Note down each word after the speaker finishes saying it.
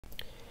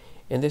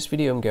In this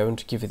video, I'm going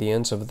to give you the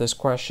answer of this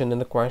question,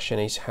 and the question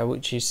is, how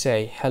would you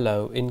say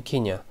hello in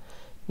Kenya?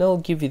 Now I'll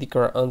give you the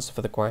correct answer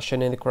for the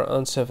question, and the correct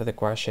answer for the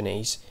question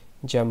is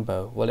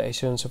Jambo. Well,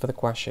 it's the answer for the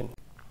question.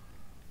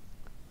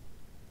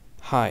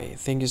 Hi,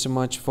 thank you so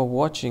much for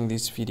watching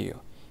this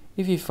video.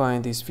 If you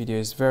find this video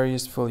is very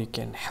useful, you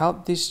can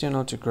help this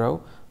channel to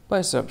grow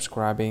by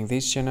subscribing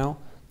this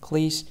channel.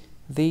 Click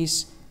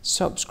this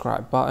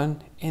subscribe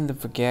button and don't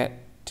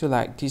forget to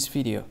like this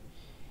video.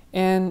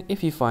 And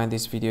if you find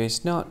this video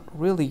is not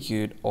really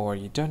good, or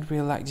you don't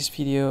really like this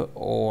video,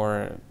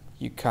 or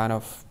you kind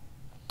of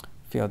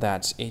feel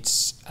that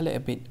it's a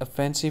little bit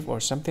offensive or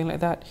something like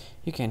that,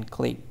 you can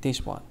click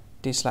this one,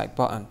 dislike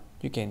button.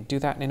 You can do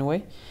that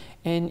anyway.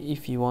 And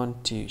if you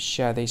want to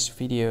share this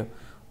video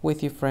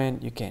with your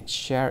friend, you can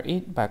share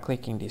it by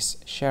clicking this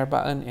share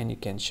button, and you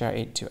can share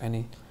it to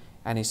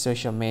any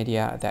social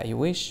media that you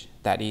wish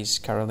that is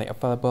currently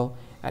available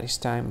at this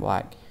time,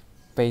 like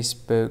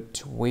Facebook,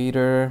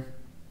 Twitter,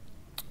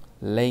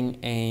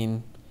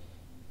 LinkedIn,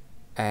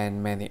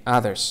 and many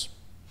others,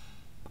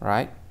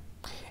 right?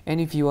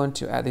 And if you want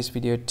to add this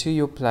video to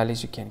your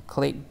playlist, you can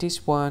click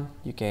this one.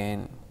 You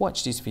can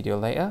watch this video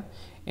later,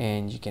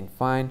 and you can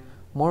find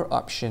more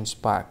options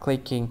by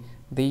clicking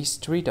these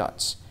three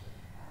dots.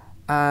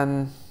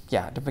 And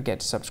yeah, don't forget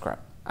to subscribe.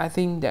 I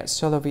think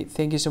that's all of it.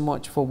 Thank you so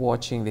much for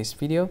watching this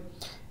video,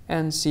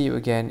 and see you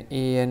again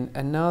in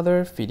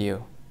another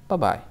video. Bye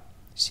bye.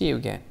 See you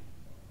again.